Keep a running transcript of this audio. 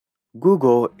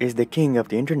Google is the king of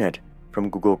the internet, from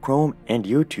Google Chrome and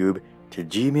YouTube to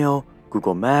Gmail,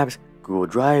 Google Maps, Google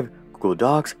Drive, Google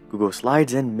Docs, Google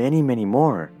Slides, and many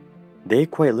more. They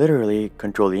quite literally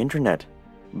control the internet.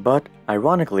 But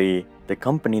ironically, the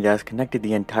company that has connected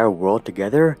the entire world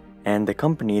together and the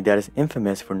company that is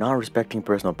infamous for not respecting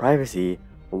personal privacy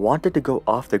wanted to go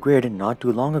off the grid not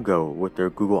too long ago with their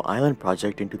Google Island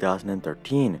project in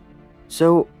 2013.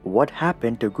 So what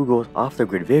happened to Google's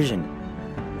off-the-grid vision?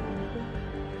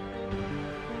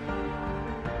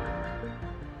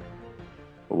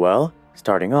 Well,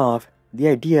 starting off, the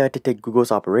idea to take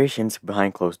Google's operations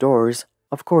behind closed doors,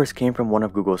 of course, came from one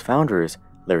of Google's founders,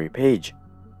 Larry Page.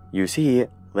 You see,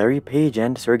 Larry Page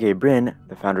and Sergey Brin,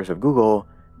 the founders of Google,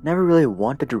 never really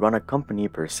wanted to run a company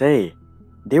per se.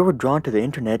 They were drawn to the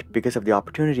internet because of the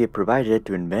opportunity it provided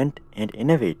to invent and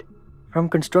innovate. From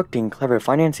constructing clever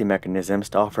financing mechanisms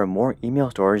to offer more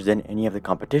email storage than any of the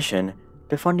competition,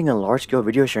 to funding a large-scale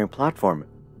video sharing platform,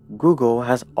 Google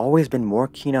has always been more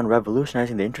keen on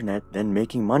revolutionizing the internet than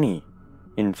making money.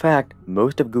 In fact,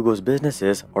 most of Google's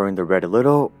businesses are in the red a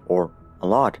little or a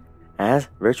lot, as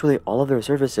virtually all of their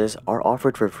services are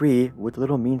offered for free with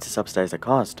little means to subsidize the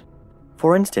cost.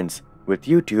 For instance, with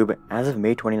YouTube, as of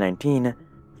May 2019,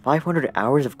 500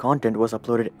 hours of content was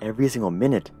uploaded every single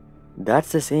minute.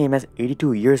 That's the same as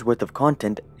 82 years worth of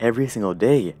content every single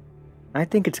day. I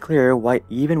think it's clear why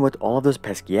even with all of those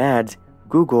pesky ads,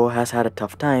 Google has had a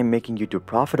tough time making YouTube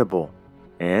profitable.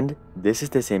 And this is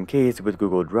the same case with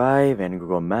Google Drive and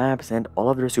Google Maps and all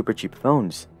of their super cheap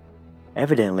phones.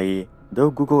 Evidently, though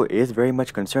Google is very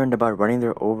much concerned about running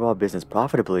their overall business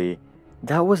profitably,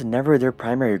 that was never their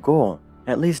primary goal,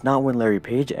 at least not when Larry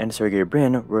Page and Sergey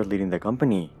Brin were leading the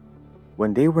company.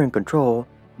 When they were in control,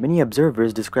 many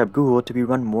observers described Google to be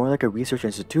run more like a research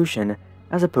institution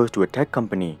as opposed to a tech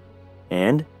company.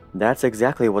 And that's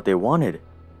exactly what they wanted.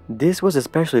 This was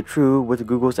especially true with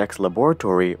Google's X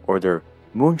Laboratory, or their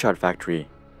Moonshot Factory.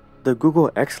 The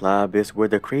Google X Lab is where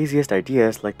the craziest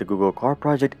ideas like the Google Car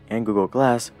Project and Google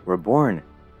Glass were born.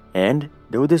 And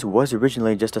though this was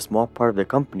originally just a small part of the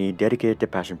company dedicated to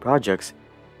passion projects,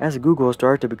 as Google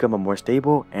started to become a more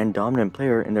stable and dominant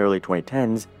player in the early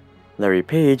 2010s, Larry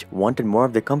Page wanted more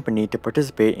of the company to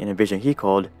participate in a vision he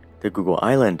called the Google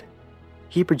Island.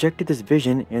 He projected this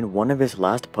vision in one of his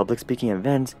last public speaking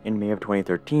events in May of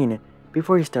 2013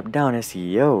 before he stepped down as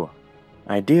CEO.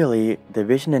 Ideally, the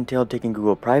vision entailed taking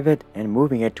Google private and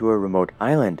moving it to a remote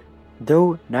island,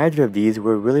 though neither of these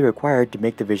were really required to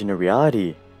make the vision a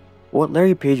reality. What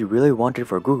Larry Page really wanted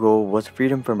for Google was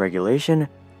freedom from regulation,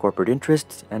 corporate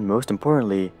interests, and most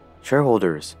importantly,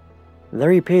 shareholders.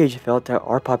 Larry Page felt that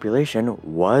our population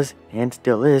was and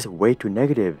still is way too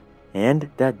negative, and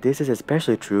that this is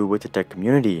especially true with the tech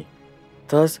community.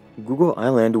 Thus, Google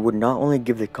Island would not only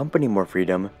give the company more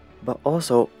freedom, but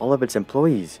also all of its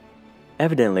employees.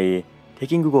 Evidently,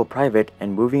 taking Google private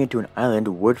and moving it to an island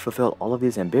would fulfill all of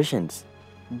these ambitions.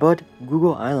 But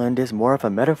Google Island is more of a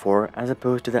metaphor as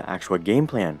opposed to the actual game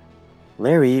plan.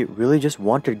 Larry really just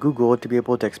wanted Google to be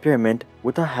able to experiment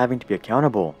without having to be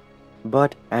accountable.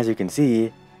 But as you can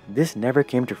see, this never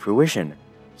came to fruition.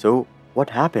 So what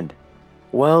happened?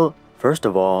 Well, first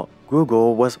of all,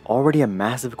 Google was already a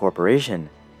massive corporation,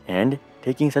 and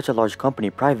taking such a large company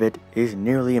private is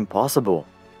nearly impossible.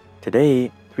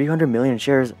 Today, 300 million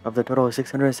shares of the total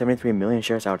 673 million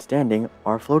shares outstanding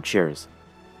are float shares.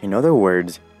 In other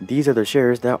words, these are the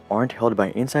shares that aren't held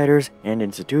by insiders and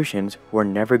institutions who are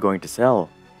never going to sell.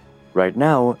 Right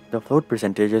now, the float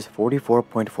percentage is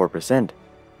 44.4%.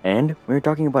 And when you're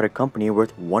talking about a company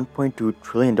worth $1.2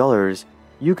 trillion,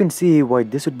 you can see why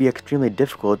this would be extremely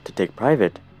difficult to take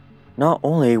private. Not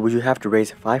only would you have to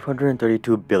raise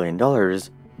 $532 billion,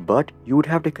 but you would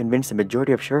have to convince the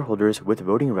majority of shareholders with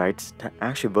voting rights to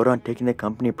actually vote on taking the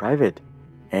company private.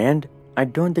 And I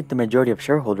don't think the majority of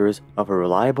shareholders of a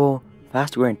reliable,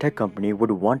 fast-growing tech company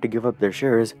would want to give up their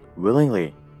shares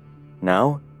willingly.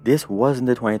 Now, this was in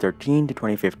the 2013 to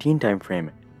 2015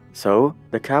 timeframe. So,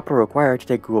 the capital required to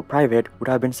take Google private would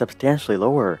have been substantially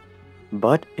lower,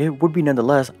 but it would be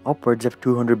nonetheless upwards of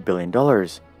 $200 billion.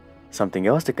 Something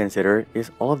else to consider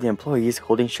is all of the employees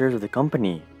holding shares of the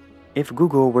company. If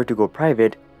Google were to go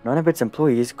private, none of its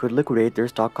employees could liquidate their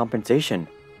stock compensation.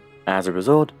 As a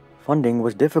result, funding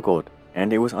was difficult,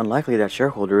 and it was unlikely that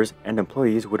shareholders and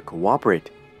employees would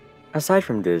cooperate. Aside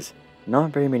from this,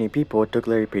 not very many people took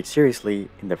Larry Page seriously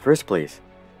in the first place.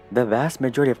 The vast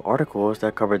majority of articles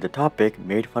that covered the topic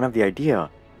made fun of the idea,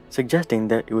 suggesting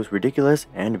that it was ridiculous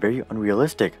and very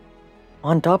unrealistic.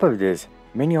 On top of this,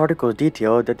 many articles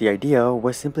detailed that the idea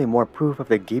was simply more proof of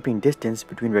the gaping distance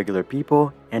between regular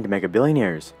people and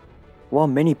mega-billionaires. While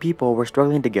many people were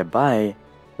struggling to get by,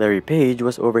 Larry Page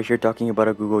was over here talking about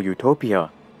a Google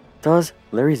utopia. Thus,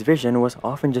 Larry's vision was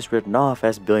often just written off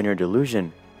as billionaire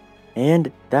delusion.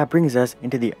 And that brings us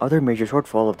into the other major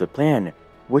shortfall of the plan,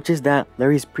 which is that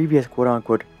Larry's previous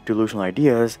quote-unquote delusional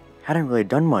ideas hadn't really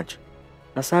done much.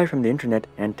 Aside from the internet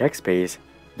and tech space,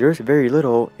 there's very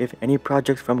little, if any,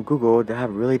 projects from Google that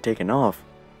have really taken off.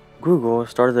 Google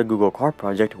started the Google car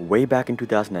project way back in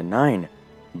 2009,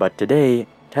 but today,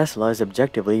 Tesla is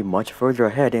objectively much further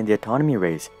ahead in the autonomy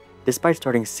race, despite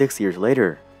starting 6 years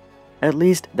later. At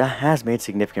least, that has made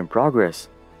significant progress.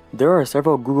 There are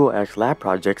several Google X lab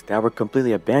projects that were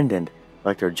completely abandoned,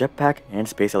 like their jetpack and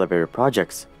space elevator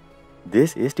projects.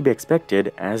 This is to be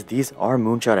expected as these are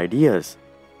moonshot ideas.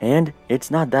 And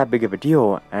it's not that big of a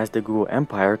deal as the Google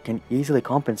empire can easily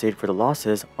compensate for the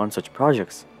losses on such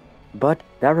projects. But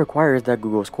that requires that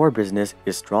Google's core business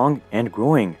is strong and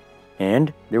growing.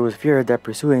 And there was fear that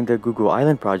pursuing the Google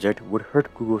Island project would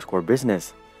hurt Google's core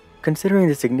business. Considering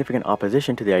the significant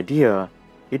opposition to the idea,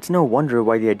 it's no wonder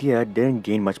why the idea didn't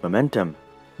gain much momentum.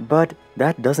 But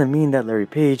that doesn't mean that Larry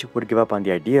Page would give up on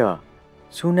the idea.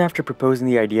 Soon after proposing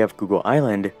the idea of Google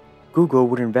Island, Google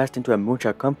would invest into a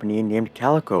moonshot company named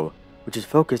Calico, which is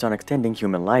focused on extending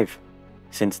human life.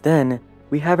 Since then,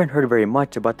 we haven't heard very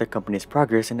much about the company's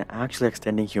progress in actually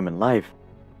extending human life.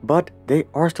 But they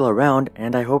are still around,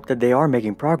 and I hope that they are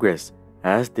making progress,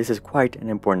 as this is quite an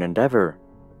important endeavor.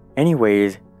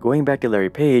 Anyways, going back to Larry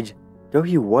Page, though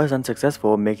he was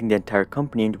unsuccessful making the entire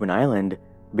company into an island,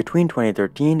 between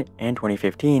 2013 and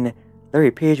 2015,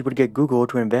 Larry Page would get Google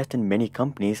to invest in many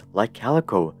companies like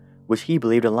Calico, which he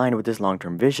believed aligned with his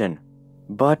long-term vision.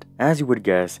 But, as you would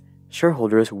guess,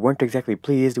 shareholders weren't exactly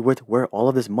pleased with where all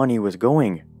of this money was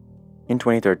going. In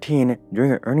 2013,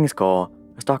 during an earnings call,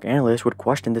 a stock analyst would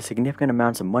question the significant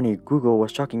amounts of money Google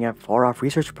was chucking at far-off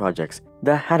research projects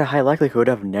that had a high likelihood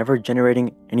of never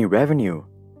generating any revenue.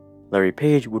 Larry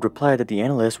Page would reply that the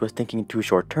analyst was thinking too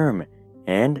short-term,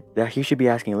 and that he should be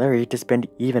asking Larry to spend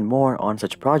even more on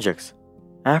such projects.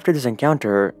 After this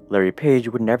encounter, Larry Page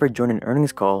would never join an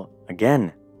earnings call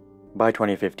again. By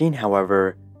 2015,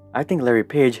 however, I think Larry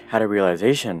Page had a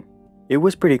realization. It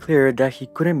was pretty clear that he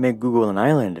couldn't make Google an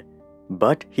island,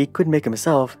 but he could make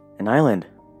himself an island.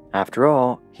 After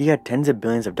all, he had tens of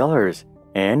billions of dollars,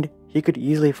 and he could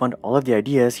easily fund all of the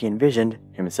ideas he envisioned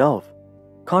himself.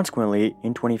 Consequently,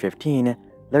 in 2015,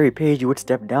 Larry Page would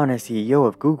step down as CEO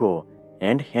of Google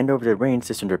and hand over the reins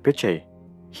to Sundar Pichai.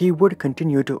 He would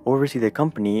continue to oversee the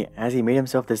company as he made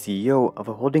himself the CEO of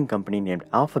a holding company named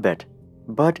Alphabet,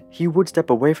 but he would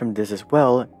step away from this as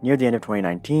well near the end of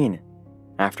 2019.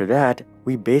 After that,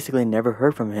 we basically never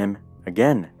heard from him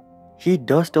again. He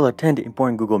does still attend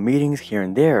important Google meetings here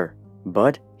and there,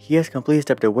 but he has completely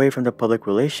stepped away from the public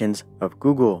relations of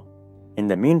Google. In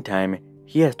the meantime,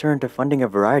 he has turned to funding a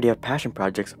variety of passion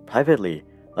projects privately,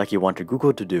 like he wanted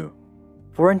Google to do.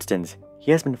 For instance,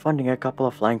 he has been funding a couple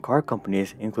of flying car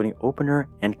companies including Opener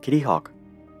and Kitty Hawk.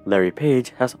 Larry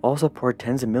Page has also poured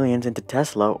tens of millions into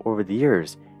Tesla over the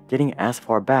years, dating as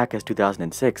far back as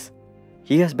 2006.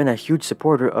 He has been a huge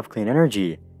supporter of clean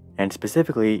energy, and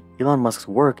specifically Elon Musk's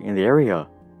work in the area.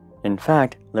 In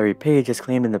fact, Larry Page has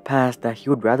claimed in the past that he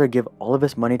would rather give all of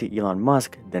his money to Elon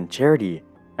Musk than charity,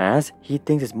 as he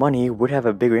thinks his money would have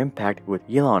a bigger impact with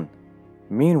Elon.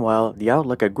 Meanwhile, the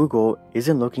outlook at Google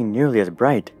isn't looking nearly as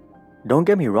bright. Don't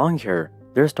get me wrong here,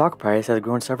 their stock price has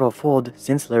grown several-fold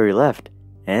since Larry left,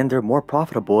 and they're more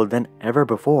profitable than ever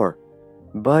before.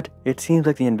 But it seems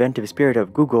like the inventive spirit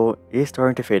of Google is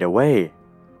starting to fade away.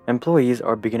 Employees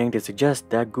are beginning to suggest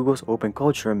that Google's open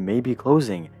culture may be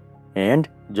closing, and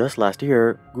just last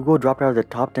year, Google dropped out of the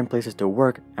top 10 places to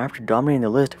work after dominating the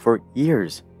list for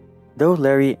years. Though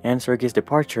Larry and Sergey's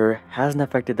departure hasn't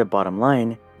affected the bottom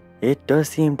line, it does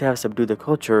seem to have subdued the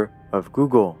culture of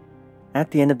Google. At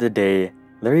the end of the day,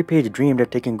 Larry Page dreamed of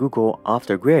taking Google off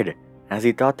the grid, as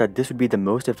he thought that this would be the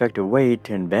most effective way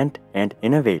to invent and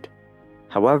innovate.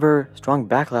 However, strong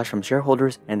backlash from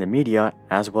shareholders and the media,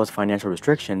 as well as financial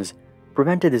restrictions,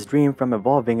 prevented this dream from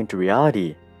evolving into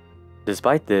reality.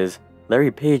 Despite this,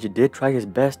 Larry Page did try his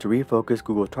best to refocus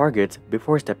Google targets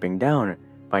before stepping down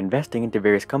by investing into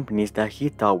various companies that he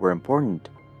thought were important.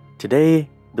 Today,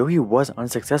 though he was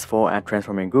unsuccessful at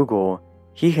transforming Google,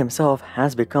 he himself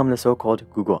has become the so-called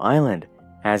Google Island,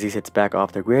 as he sits back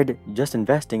off the grid just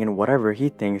investing in whatever he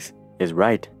thinks is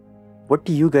right. What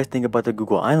do you guys think about the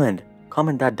Google Island?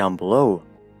 Comment that down below.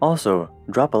 Also,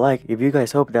 drop a like if you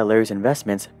guys hope that Larry's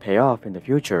investments pay off in the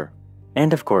future.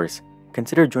 And of course,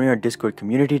 consider joining our Discord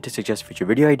community to suggest future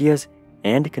video ideas,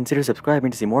 and consider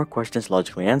subscribing to see more questions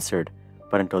logically answered.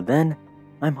 But until then,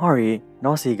 I'm Hari, and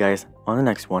I'll see you guys on the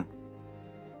next one.